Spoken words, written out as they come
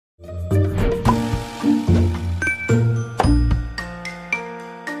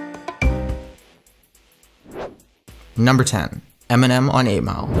Number 10. Eminem on 8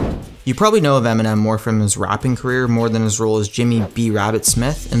 Mile. You probably know of Eminem more from his rapping career more than his role as Jimmy B. Rabbit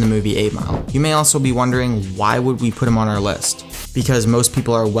Smith in the movie 8 Mile. You may also be wondering, why would we put him on our list? Because most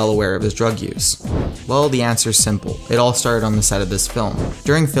people are well aware of his drug use. Well, the answer is simple. It all started on the set of this film.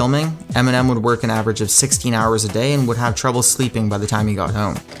 During filming, Eminem would work an average of 16 hours a day and would have trouble sleeping by the time he got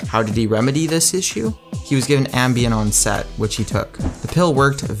home. How did he remedy this issue? He was given Ambien on set, which he took. The pill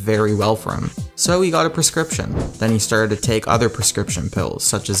worked very well for him, so he got a prescription. Then he started to take other prescription pills,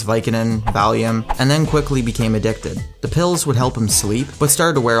 such as Vicodin, Valium, and then quickly became addicted. The pills would help him sleep, but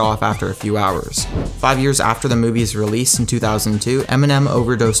started to wear off after a few hours. 5 years after the movie's release in 2002, Eminem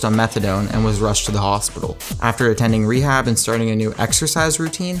overdosed on methadone and was rushed to the hospital. After attending rehab and starting a new exercise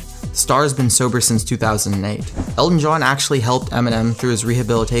routine, the star has been sober since 2008. Elton John actually helped Eminem through his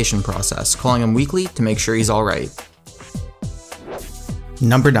rehabilitation process, calling him weekly to make sure he's alright.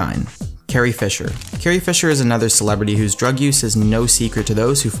 Number 9. Carrie Fisher. Carrie Fisher is another celebrity whose drug use is no secret to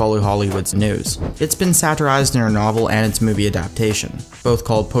those who follow Hollywood's news. It's been satirized in her novel and its movie adaptation, both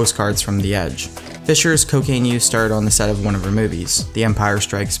called Postcards from the Edge. Fisher's cocaine use started on the set of one of her movies, The Empire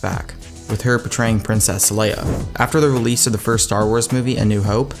Strikes Back, with her portraying Princess Leia. After the release of the first Star Wars movie, A New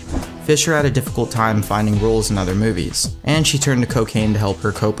Hope, Fisher had a difficult time finding roles in other movies, and she turned to cocaine to help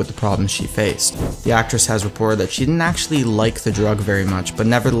her cope with the problems she faced. The actress has reported that she didn't actually like the drug very much, but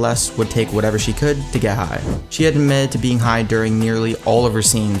nevertheless would take whatever she could to get high. She had admitted to being high during nearly all of her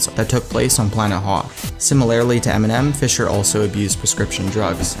scenes that took place on Planet Hoth. Similarly to Eminem, Fisher also abused prescription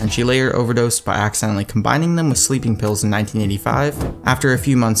drugs, and she later overdosed by accidentally combining them with sleeping pills in 1985 after a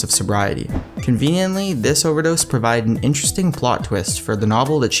few months of sobriety. Conveniently, this overdose provided an interesting plot twist for the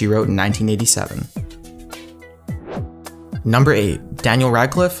novel that she wrote in 1987. Number 8. Daniel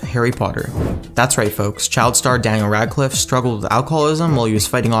Radcliffe, Harry Potter. That's right folks, child star Daniel Radcliffe struggled with alcoholism while he was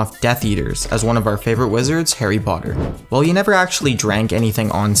fighting off Death Eaters as one of our favorite wizards, Harry Potter. Well, he never actually drank anything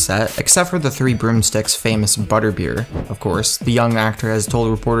on set, except for the Three Broomsticks' famous butterbeer. Of course, the young actor has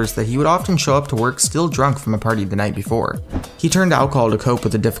told reporters that he would often show up to work still drunk from a party the night before. He turned to alcohol to cope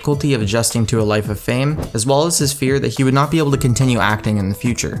with the difficulty of adjusting to a life of fame, as well as his fear that he would not be able to continue acting in the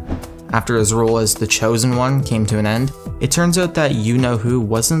future. After his role as the Chosen One came to an end, it turns out that you-know-who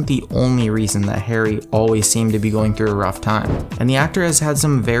wasn't the only reason that Harry always seemed to be going through a rough time, and the actor has had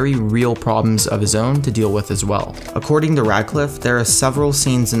some very real problems of his own to deal with as well. According to Radcliffe, there are several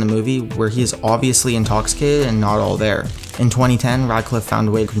scenes in the movie where he is obviously intoxicated and not all there. In 2010, Radcliffe found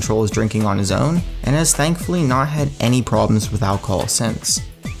a way to control his drinking on his own, and has thankfully not had any problems with alcohol since.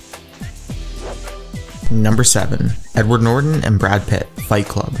 Number 7. Edward Norton and Brad Pitt, Fight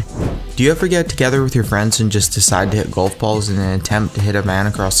Club. Do you ever get together with your friends and just decide to hit golf balls in an attempt to hit a man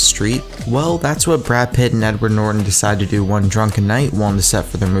across the street? Well, that's what Brad Pitt and Edward Norton decided to do one drunken night while on the set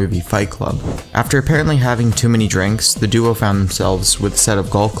for their movie Fight Club. After apparently having too many drinks, the duo found themselves with a set of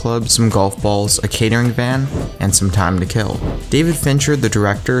golf clubs, some golf balls, a catering van, and some time to kill. David Fincher, the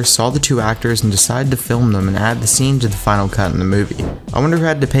director, saw the two actors and decided to film them and add the scene to the final cut in the movie. I wonder who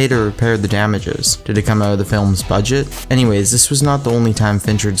had to pay to repair the damages. Did it come out of the film's budget? Anyways, this was not the only time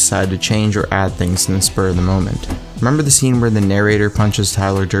Fincher decided to change or add things in the spur of the moment. Remember the scene where the narrator punches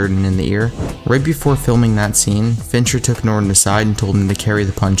Tyler Durden in the ear? Right before filming that scene, Fincher took Norton aside and told him to carry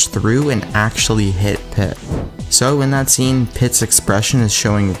the punch through and actually hit Pitt. So in that scene, Pitt's expression is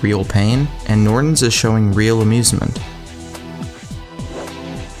showing real pain, and Norton's is showing real amusement.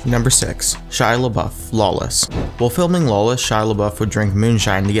 Number 6. Shia LaBeouf, Lawless. While filming Lawless, Shia LaBeouf would drink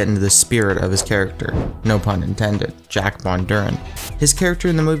moonshine to get into the spirit of his character. No pun intended, Jack Von Duren. His character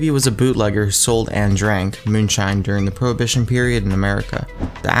in the movie was a bootlegger who sold and drank moonshine during the Prohibition period in America.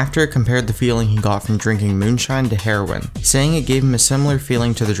 The actor compared the feeling he got from drinking moonshine to heroin, saying it gave him a similar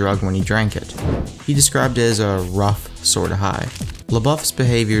feeling to the drug when he drank it. He described it as a rough sort of high. LaBeouf's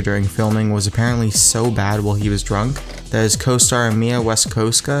behavior during filming was apparently so bad while he was drunk that his co-star Mia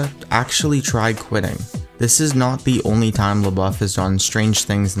Wasikowska actually tried quitting. This is not the only time LaBeouf has done strange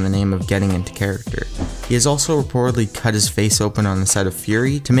things in the name of getting into character. He has also reportedly cut his face open on the set of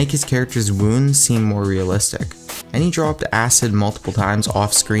Fury to make his character's wounds seem more realistic. And he dropped acid multiple times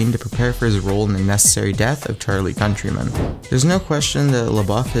off screen to prepare for his role in the necessary death of Charlie Countryman. There's no question that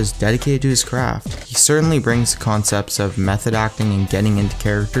LaBeouf is dedicated to his craft. He certainly brings the concepts of method acting and getting into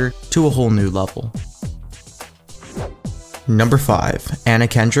character to a whole new level. Number 5. Anna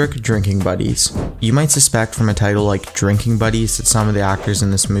Kendrick, Drinking Buddies. You might suspect from a title like Drinking Buddies that some of the actors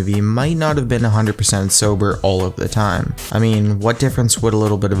in this movie might not have been 100% sober all of the time. I mean, what difference would a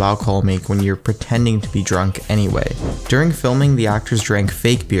little bit of alcohol make when you're pretending to be drunk anyway? During filming, the actors drank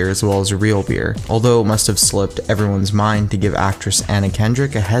fake beer as well as real beer, although it must have slipped everyone's mind to give actress Anna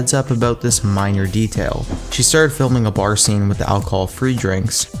Kendrick a heads up about this minor detail. She started filming a bar scene with the alcohol-free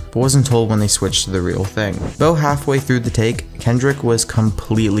drinks, but wasn't told when they switched to the real thing. About halfway through the take, Kendrick was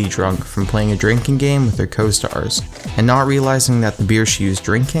completely drunk from playing a drinking game with her co-stars, and not realizing that the beer she was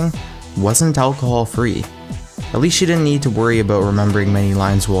drinking wasn't alcohol-free. At least she didn't need to worry about remembering many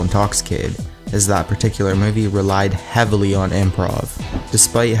lines while intoxicated, as that particular movie relied heavily on improv.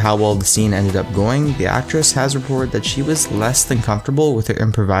 Despite how well the scene ended up going, the actress has reported that she was less than comfortable with her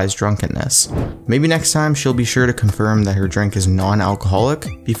improvised drunkenness. Maybe next time she'll be sure to confirm that her drink is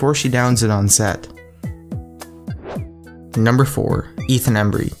non-alcoholic before she downs it on set. Number 4. Ethan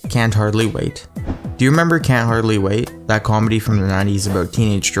Embry, Can't Hardly Wait. Do you remember Can't Hardly Wait? That comedy from the 90s about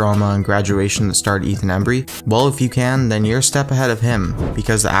teenage drama and graduation that starred Ethan Embry? Well, if you can, then you're a step ahead of him,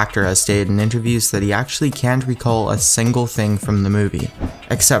 because the actor has stated in interviews that he actually can't recall a single thing from the movie,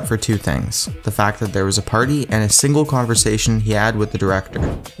 except for 2 things: the fact that there was a party and a single conversation he had with the director.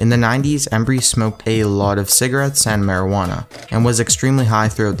 In the 90s, Embry smoked a lot of cigarettes and marijuana, and was extremely high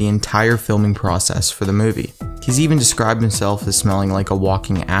throughout the entire filming process for the movie. He's even described himself as smelling like a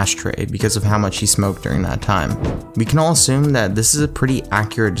walking ashtray because of how much he smoked during that time. We can all assume that this is a pretty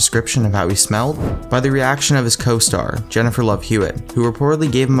accurate description of how he smelled by the reaction of his co-star, Jennifer Love Hewitt, who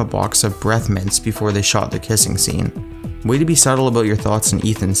reportedly gave him a box of breath mints before they shot their kissing scene. Way to be subtle about your thoughts on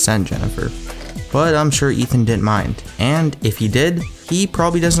Ethan's scent, Jennifer. But I'm sure Ethan didn't mind, and if he did, he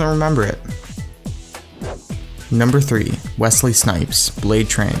probably doesn't remember it. Number 3. Wesley Snipes, Blade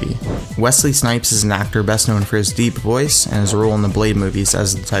Trinity. Wesley Snipes is an actor best known for his deep voice and his role in the Blade movies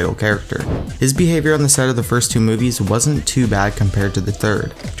as the title character. His behavior on the set of the first 2 movies wasn't too bad compared to the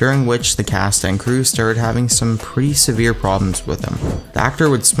third, during which the cast and crew started having some pretty severe problems with him. The actor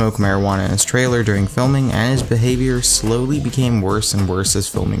would smoke marijuana in his trailer during filming, and his behavior slowly became worse and worse as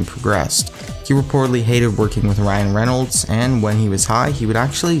filming progressed. He reportedly hated working with Ryan Reynolds, and when he was high, he would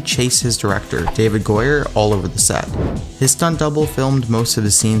actually chase his director, David Goyer, all over the set. His stunt double filmed most of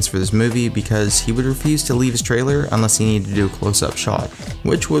the scenes for this movie because he would refuse to leave his trailer unless he needed to do a close-up shot,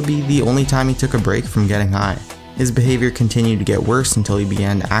 which would be the only time he took a break from getting high. His behavior continued to get worse until he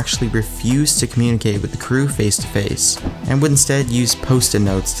began to actually refuse to communicate with the crew face to face, and would instead use post-it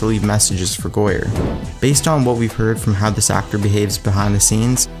notes to leave messages for Goyer. Based on what we've heard from how this actor behaves behind the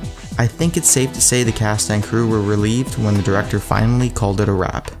scenes, I think it's safe to say the cast and crew were relieved when the director finally called it a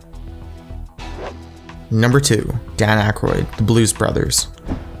wrap. Number 2. Dan Aykroyd, The Blues Brothers.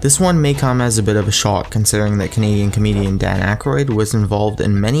 This one may come as a bit of a shock considering that Canadian comedian Dan Aykroyd was involved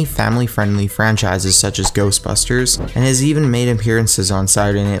in many family-friendly franchises such as Ghostbusters, and has even made appearances on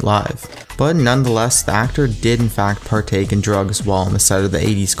Saturday Night Live. But nonetheless, the actor did in fact partake in drugs while on the set of the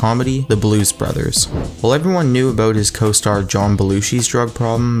 80s comedy, The Blues Brothers. While everyone knew about his co-star John Belushi's drug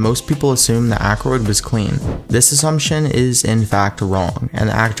problem, most people assumed that Aykroyd was clean. This assumption is in fact wrong, and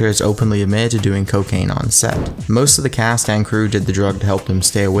the actor has openly admitted to doing cocaine on set. Most of the cast and crew did the drug to help them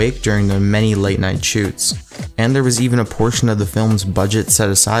stay awake during the many late-night shoots, and there was even a portion of the film's budget set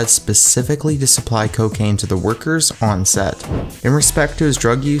aside specifically to supply cocaine to the workers on set. In respect to his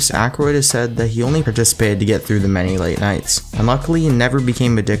drug use, Aykroyd has said that he only participated to get through the many late nights, and luckily he never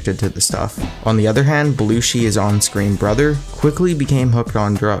became addicted to the stuff. On the other hand, Belushi, his on-screen brother, quickly became hooked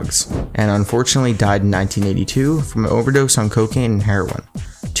on drugs, and unfortunately died in 1982 from an overdose on cocaine and heroin,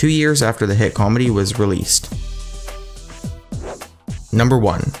 2 years after the hit comedy was released. Number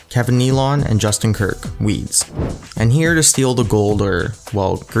 1. Kevin Nealon and Justin Kirk, Weeds. And here to steal the gold, or,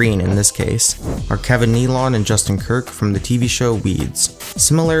 well, green in this case, are Kevin Nealon and Justin Kirk from the TV show Weeds.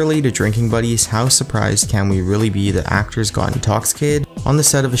 Similarly to Drinking Buddies, how surprised can we really be that actors got intoxicated on the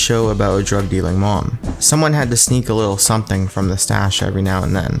set of a show about a drug-dealing mom? Someone had to sneak a little something from the stash every now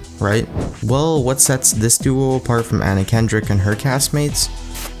and then, right? Well, what sets this duo apart from Anna Kendrick and her castmates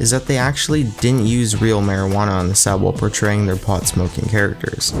is that they actually didn't use real marijuana on the set while portraying their pot-smoking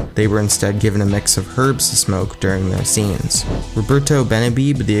characters. They were instead given a mix of herbs to smoke during their scenes. Roberto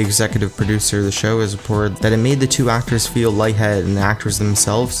Benabib, the executive producer of the show, has reported that it made the 2 actors feel lightheaded, and the actors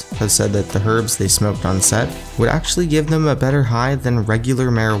themselves have said that the herbs they smoked on set would actually give them a better high than regular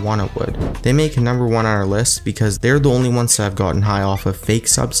marijuana would. They make number 1 on our list because they're the only ones that have gotten high off a fake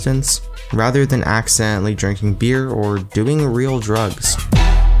substance, rather than accidentally drinking beer or doing real drugs.